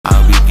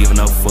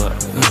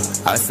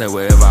I say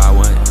whatever I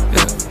want,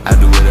 yeah, I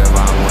do whatever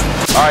I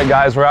want. All right,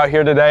 guys, we're out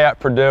here today at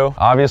Purdue.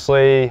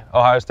 Obviously,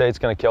 Ohio State's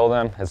gonna kill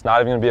them. It's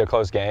not even gonna be a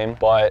close game,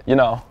 but you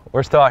know,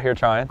 we're still out here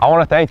trying. I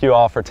wanna thank you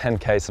all for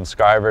 10K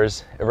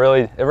subscribers. It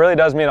really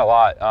does mean a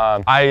lot.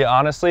 I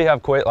honestly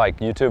have quit like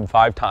YouTube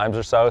 5 times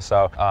or so,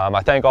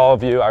 I thank all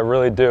of you. I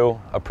really do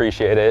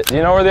appreciate it. Do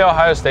you know where the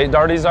Ohio State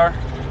Darties are?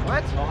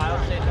 What? Ohio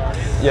State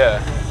Darties? Yeah.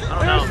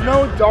 There's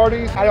no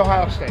Darties at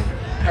Ohio State.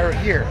 Or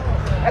here.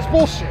 That's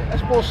bullshit.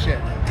 That's bullshit.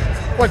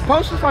 Like,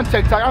 post this on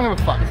TikTok. I don't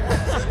give a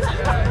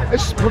fuck.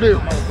 This is Purdue,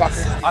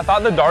 motherfucker. I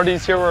thought the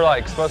Darties here were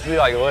like supposed to be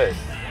like lit.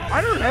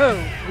 I don't know.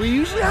 We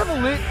usually have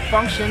a lit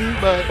function,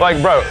 but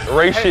like, bro,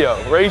 ratio.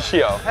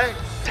 Hey.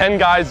 10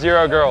 guys,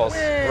 0 girls.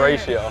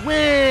 Ratio.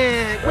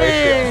 Win.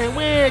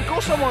 Go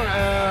somewhere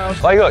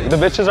else. Like, look, the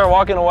bitches are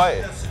walking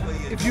away.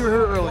 If you were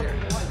here earlier,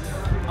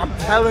 I'm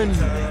telling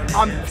you.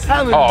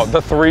 Oh,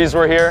 the 3s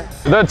were here.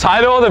 The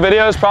title of the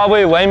video is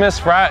probably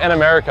lamest frat in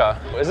America.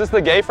 Is this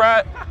the gay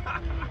frat?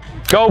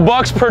 Go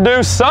Bucks,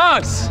 Purdue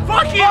sucks!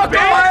 Fuck you, bitch!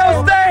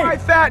 Ohio State! My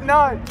fat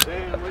nut!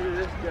 Damn, look at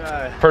this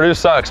guy. Purdue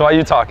sucks, why are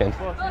you talking?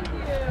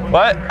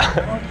 What?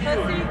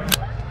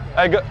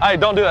 Hey,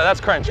 don't do that, that's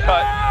cringe.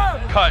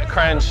 Cut,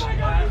 cringe.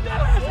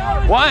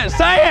 What?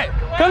 Say it!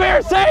 Come here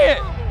and say it!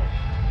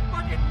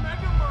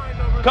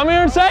 Come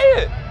here and say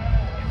it!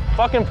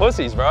 Fucking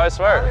pussies, bro, I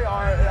swear.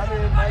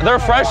 They're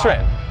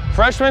freshmen.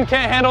 Freshmen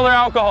can't handle their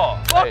alcohol.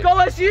 Fuck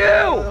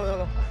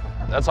LSU!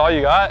 That's all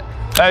you got?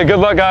 Hey, good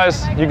luck,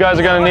 guys. You guys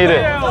are gonna need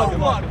it.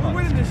 We're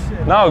winning this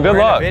shit. No, good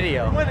luck.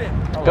 We're winning.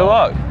 Good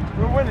luck.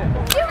 We're winning.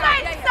 You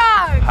guys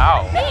suck!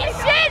 How? Eat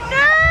shit,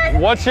 nerd!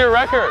 What's your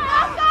record?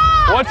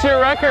 What's your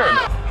record?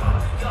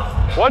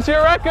 What's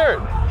your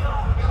record?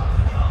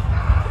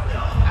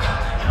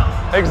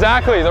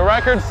 Exactly, the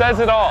record says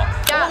it all.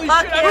 Yeah, Holy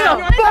fuck shit, you. Who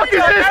the fuck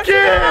is this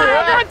kid?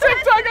 I'm on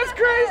TikTok, that's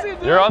crazy,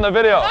 dude. You're on the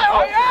video.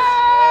 Oh,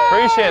 yeah.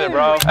 Appreciate it,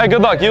 bro. Hey,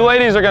 good luck. You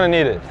ladies are gonna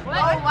need it. Oh,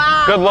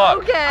 wow. Good luck.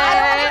 Okay.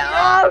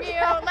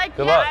 Like,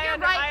 Good yeah, luck. you're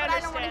right, but I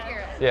don't want to hear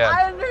it. Yeah.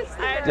 I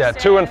understand. Yeah,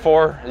 2 and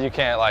 4, you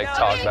can't like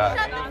talk Shut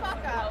back. the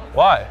fuck up.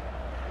 Why?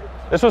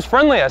 This was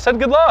friendly. I said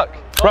good luck.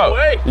 Bro,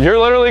 wait. you're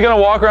literally gonna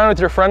walk around with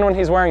your friend when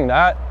he's wearing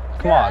that?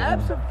 Come on.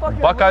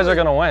 Buckeyes are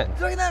gonna win.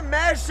 Look at that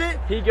mad shit.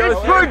 He goes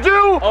It's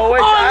Purdue on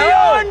the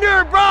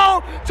under,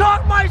 bro.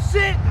 Talk my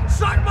shit,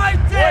 suck my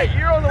dick. Wait,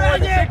 you're on the one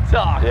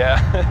TikTok. Yeah.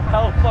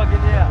 Hell fucking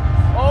yeah.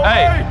 Oh,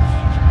 Hey.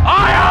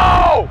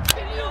 Ayo!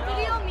 Video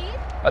me?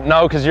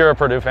 No, because you're a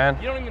Purdue fan.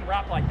 You don't even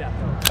rap like that,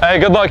 though. Hey,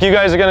 good luck. You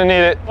guys are gonna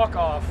need it. Fuck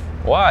off.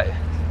 Why?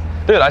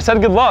 Dude, I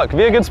said good luck.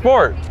 Be a good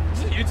sport.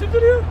 Is this a YouTube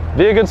video?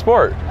 Be a good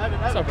sport.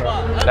 What's up, bro?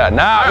 Yeah,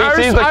 now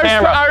he sees the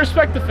camera. I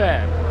respect the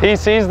fan. He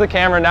sees the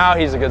camera, now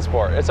he's a good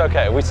sport. It's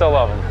okay, we still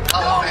love him.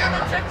 Oh, I'm a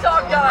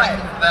TikTok guy.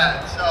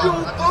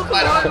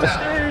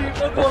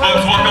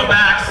 Folks, welcome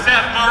back.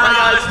 Seth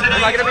Morales today.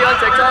 Am I gonna be on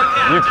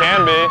TikTok? You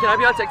can be. Can I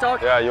be on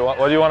TikTok? Yeah,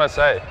 what do you want to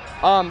say?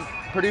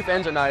 Purdue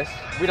fans are nice.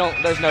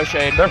 There's no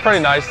shade. They're pretty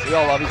nice. We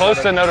all love each Close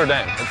other. to Notre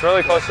Dame. It's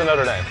really close to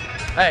Notre Dame.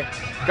 Hey,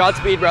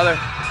 Godspeed, brother.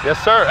 Yes,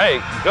 sir.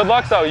 Hey, good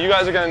luck though. You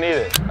guys are gonna need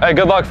it. Hey,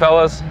 good luck,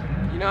 fellas.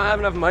 You don't have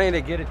enough money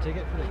to get a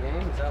ticket for the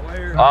game? Is that why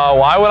you're...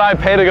 Why would I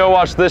pay to go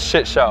watch this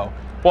shit show?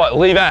 What,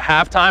 leave at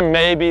halftime,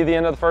 maybe the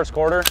end of the first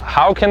quarter?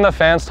 How can the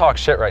fans talk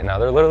shit right now?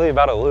 They're literally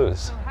about to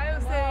lose. Ohio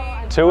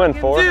State. 2 and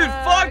 4. Dude,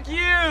 fuck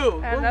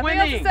you. We're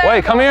winning.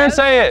 Wait, come here and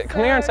say it.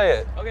 Come here and say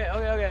it.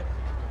 Okay.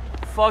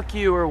 Fuck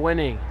you, we're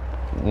winning.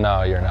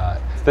 No, you're not.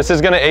 This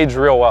is gonna age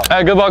real well.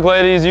 Hey, good luck,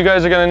 ladies. You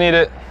guys are gonna need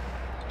it.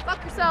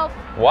 Fuck yourself.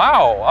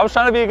 Wow, I was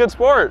trying to be a good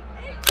sport.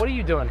 What are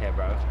you doing here,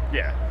 bro?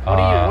 Yeah. What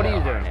are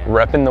you doing here?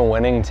 Repping the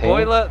winning team.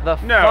 Toilet the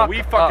No, fuck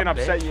we fucking up,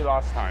 upset bitch. you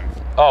last time.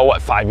 Oh,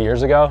 what, 5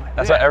 years ago?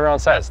 That's what everyone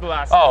says. that's the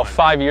last Oh, one.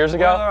 5 years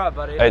ago? Boiler up,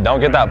 buddy. Hey,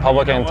 don't get that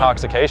public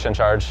intoxication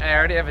charge. Hey, I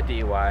already have a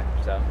DUI,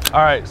 so.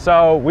 All right,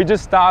 so we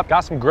just stopped,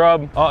 got some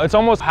grub. It's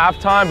almost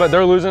halftime, but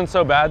they're losing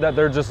so bad that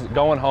they're just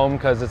going home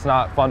because it's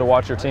not fun to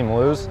watch your team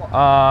lose.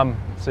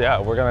 So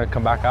yeah, we're gonna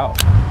come back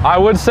out. I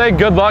would say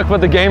good luck, but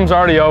the game's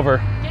already over.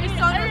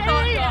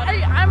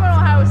 I'm an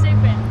Ohio State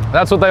fan.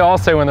 That's what they all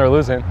say when they're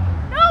losing.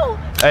 No.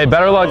 Hey,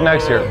 better luck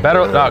next year.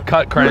 Better,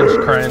 cut, cringe.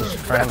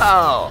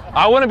 Oh.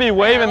 I wouldn't be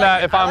waving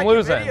that if I'm like your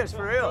losing. videos,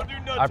 for real.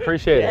 I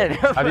appreciate it. Yeah,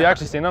 no Have you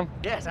actually seen them?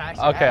 Yes, I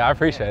actually Okay, have. I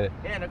appreciate it.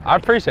 Yeah, no I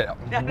appreciate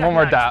it. One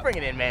more just dap. bring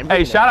it in, man. Hey,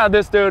 Bring it shout in. out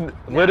this dude,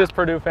 Littest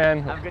Purdue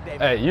fan. Have a good day,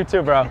 Hey, you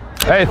too, bro.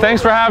 Hey,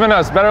 thanks for having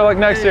us. Better luck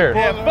next year.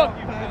 Yeah, fuck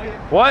you,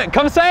 faggot. What?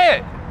 Come say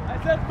it. I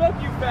said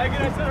fuck you,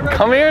 faggot. I said it right.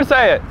 Come here and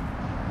say it.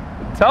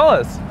 Tell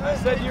us. I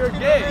said you're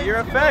gay. You're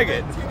a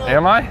faggot.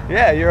 Am I?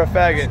 Yeah, you're a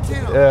faggot.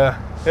 Yeah.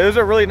 Hey, those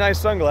are really nice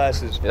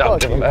sunglasses. Yeah, I'll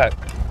Fuck give you. them back.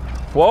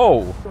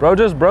 Whoa, bro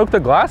just broke the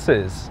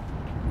glasses.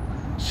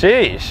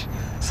 Sheesh.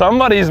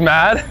 Somebody's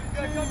mad.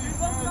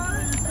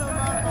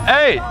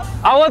 Hey,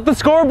 I'll let the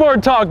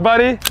scoreboard talk,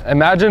 buddy.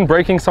 Imagine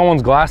breaking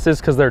someone's glasses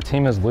because their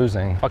team is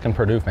losing. Fucking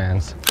Purdue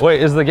fans.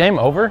 Wait, is the game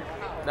over?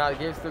 Nah, the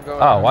game's still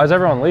going Oh, on. why is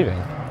everyone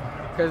leaving?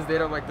 Because they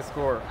don't like the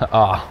score.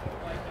 Oh,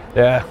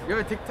 yeah, You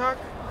have a TikTok?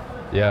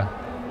 yeah.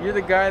 You're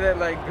the guy that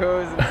like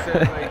goes and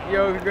says like,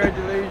 yo,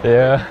 congratulations.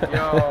 Yeah.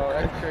 Yo,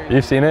 that's crazy.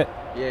 You've seen it?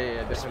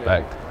 Yeah, definitely.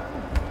 Respect.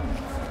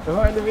 Am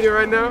I in the video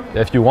right now?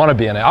 If you want to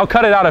be in it, I'll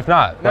cut it out if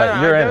not. But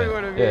No, you're I in definitely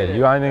wanna it. be Yeah, in it.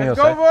 you anything you'll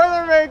Let's go say?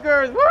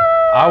 Boilermakers! Woo!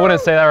 I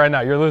wouldn't say that right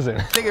now. You're losing.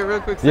 Take it real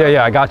quick.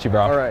 Yeah, I got you,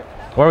 bro. All right.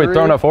 What are we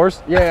throwing up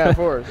fours? Yeah,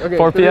 fours. Okay.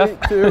 4 3,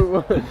 PF?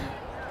 2, 1.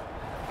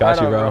 Got Right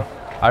you, on, bro.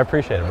 I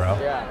appreciate it, bro.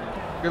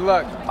 Yeah. Good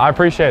luck. I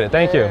appreciate it.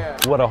 Thank you. Yeah.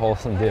 What a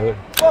wholesome dude.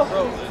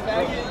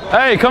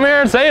 Hey, come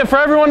here and say it for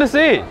everyone to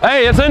see.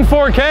 Hey, it's in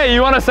 4K.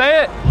 You want to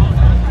say it?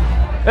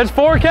 It's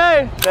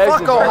 4K.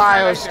 Fuck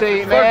Ohio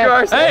State,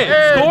 man.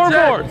 Hey,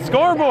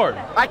 scoreboard.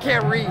 I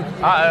can't read.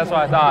 That's what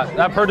I thought.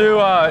 That Purdue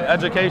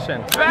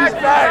education.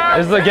 Back.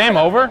 Is the game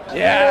over?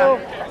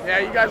 Yeah,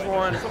 you guys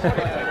won.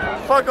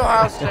 Fuck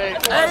Ohio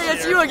State. Hey,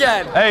 it's you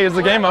again. Hey, is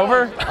the game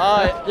over?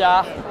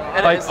 Yeah.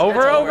 Like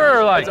over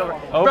or like over?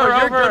 Bro,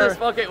 you're good as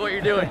fuck at what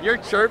you're doing. You're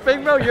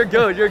chirping, bro. You're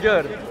good.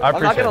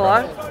 I'm not gonna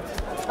lie.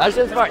 That's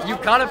just smart. You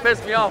kind of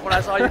pissed me off when I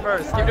saw you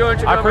first. Keep doing what you're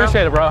doing, I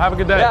appreciate it, bro. Have a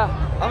good day.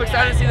 Yeah. I'm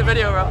excited to see the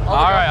video, bro.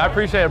 All right, I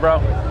appreciate it,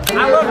 bro.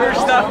 I love your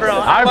stuff, bro.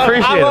 I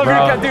appreciate it,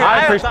 bro. Dude,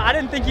 I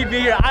didn't think you'd be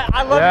here.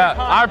 I love Yeah, your content.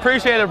 I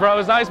appreciate it, bro. It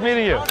was nice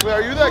meeting you. Wait,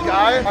 are you that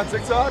guy on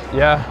TikTok?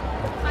 Yeah.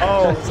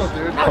 Oh, what's up,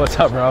 dude? What's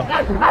up, bro?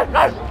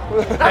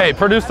 Hey,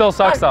 Purdue still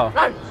sucks, though.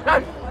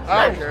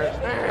 I don't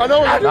care. I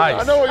know what you're doing.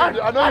 Nice. I know what you're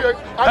doing.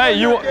 I know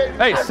you're.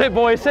 Hey, sit,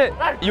 boy, sit.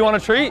 You want a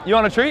treat? You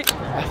want a treat?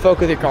 I fuck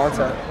with your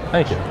content.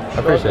 Thank you. I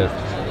appreciate it.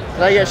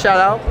 Can I get a shout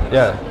out?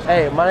 Yeah.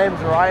 Hey, my name's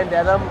Ryan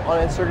Denham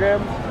on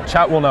Instagram.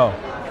 Chat will know.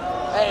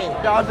 Hey,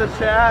 down to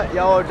chat,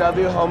 Yellow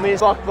W, homies.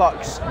 Fuck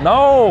Bucks.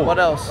 No. What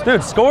else?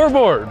 Dude,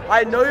 scoreboard.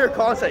 I know your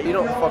content. You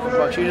don't fuck with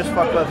Bucks. You just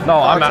fuck with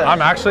No, content.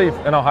 I'm actually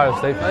in Ohio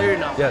State. No, you're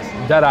not. Yes,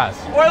 dead ass.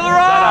 Boiler up!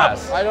 Dead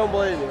ass. I don't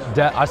believe you.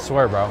 I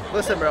swear, bro.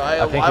 Listen, bro,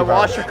 thank I you, bro.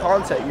 watch your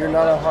content. You're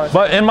not a Ohio State.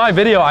 But in my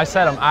video, I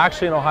said I'm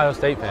actually an Ohio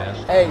State fan.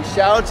 Hey,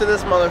 shout out to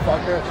this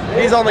motherfucker.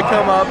 He's on the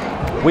come up.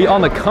 We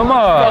on the come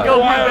up. Go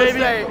Blue,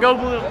 baby. Go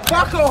Blue.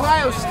 Fuck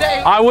Ohio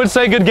State. I would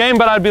say good game,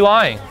 but I'd be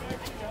lying.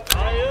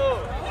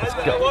 Let's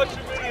go.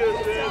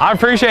 I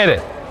appreciate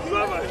it.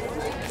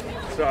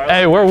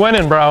 Hey, we're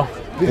winning, bro.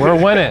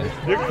 We're winning.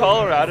 Your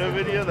Colorado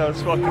video, that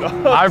was fucking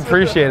awesome. I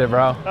appreciate it,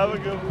 bro. Have a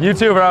good one. You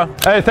too, bro.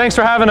 Hey, thanks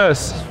for having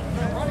us.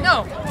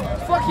 No,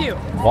 fuck you.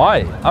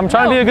 Why? I'm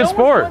trying to be a good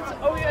sport.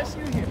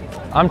 OSU here.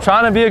 I'm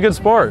trying to be a good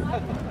sport.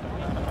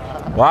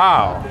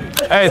 Wow.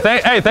 Hey,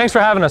 thanks for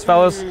having us,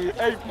 fellas.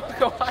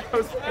 Fuck the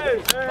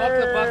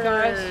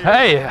Buckeyes.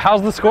 Hey,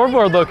 how's the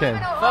scoreboard looking?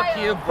 Fuck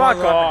you. Fuck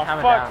off.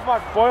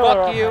 Fuck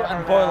boiler Fuck you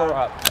and boiler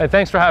up. Hey,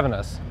 thanks for having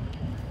us.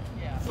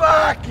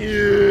 Fuck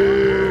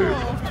you.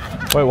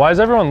 Wait, why is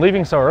everyone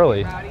leaving so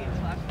early?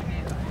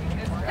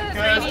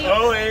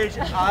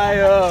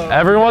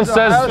 Everyone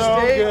says. Ohio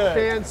State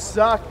fans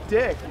suck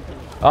dick.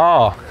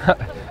 Oh,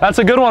 that's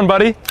a good one,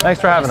 buddy.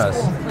 Thanks for having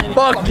us.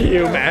 Fuck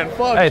you, man.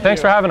 Fuck Hey,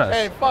 thanks for having us.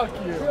 Hey, fuck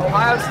you.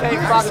 Ohio State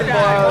fucking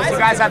blows. You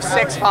guys have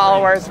 6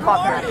 followers.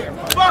 Fuck that.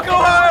 Fuck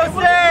Ohio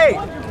State.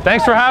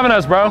 Thanks for having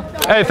us, bro.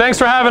 Hey, thanks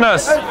for having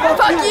us.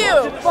 Fuck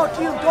you. Fuck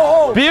you. Go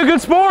home. Be a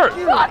good sport.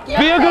 Be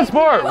a good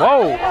sport.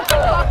 Whoa. Fuck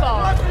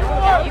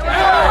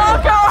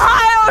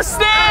Ohio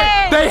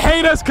State. They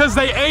hate us because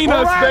they ain't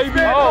us, baby.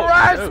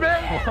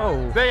 Harassment.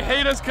 Whoa. They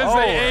hate us because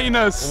they ain't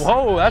us.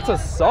 Whoa, that's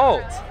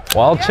assault.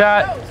 Well,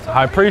 chat,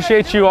 I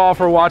appreciate you all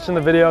for watching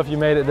the video if you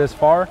made it this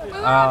far.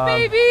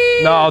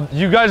 Baby. No,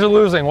 you guys are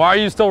losing. Why are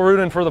you still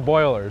rooting for the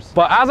Boilers?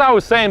 But as I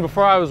was saying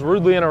before I was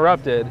rudely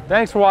interrupted,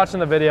 thanks for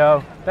watching the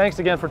video. Thanks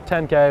again for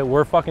 10K.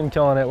 We're fucking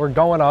killing it. We're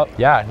going up.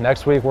 Yeah,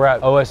 next week we're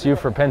at OSU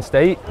for Penn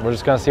State. We're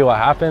just gonna see what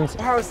happens.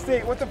 Ohio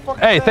State, what the fuck?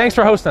 Hey, thanks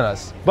for hosting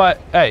us. But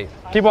hey,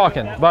 keep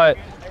walking. But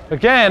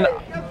again,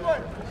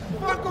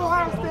 Fuck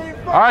Ohio State.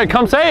 all right,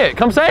 come say it.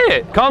 Come say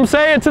it. Come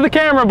say it to the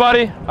camera,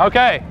 buddy.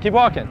 Okay, keep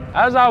walking.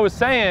 As I was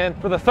saying,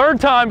 for the 3rd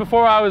time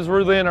before I was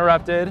rudely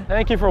interrupted,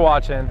 thank you for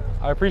watching.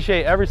 I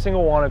appreciate every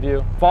single one of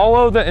you.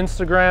 Follow the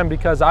Instagram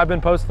because I've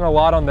been posting a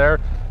lot on there,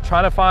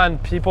 trying to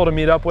find people to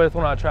meet up with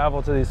when I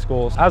travel to these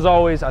schools. As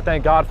always, I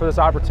thank God for this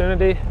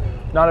opportunity.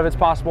 None of it's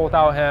possible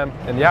without him.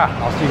 And yeah,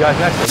 I'll see you guys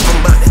next week.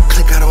 I'm about to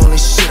click out all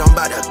this shit, I'm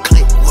about to click.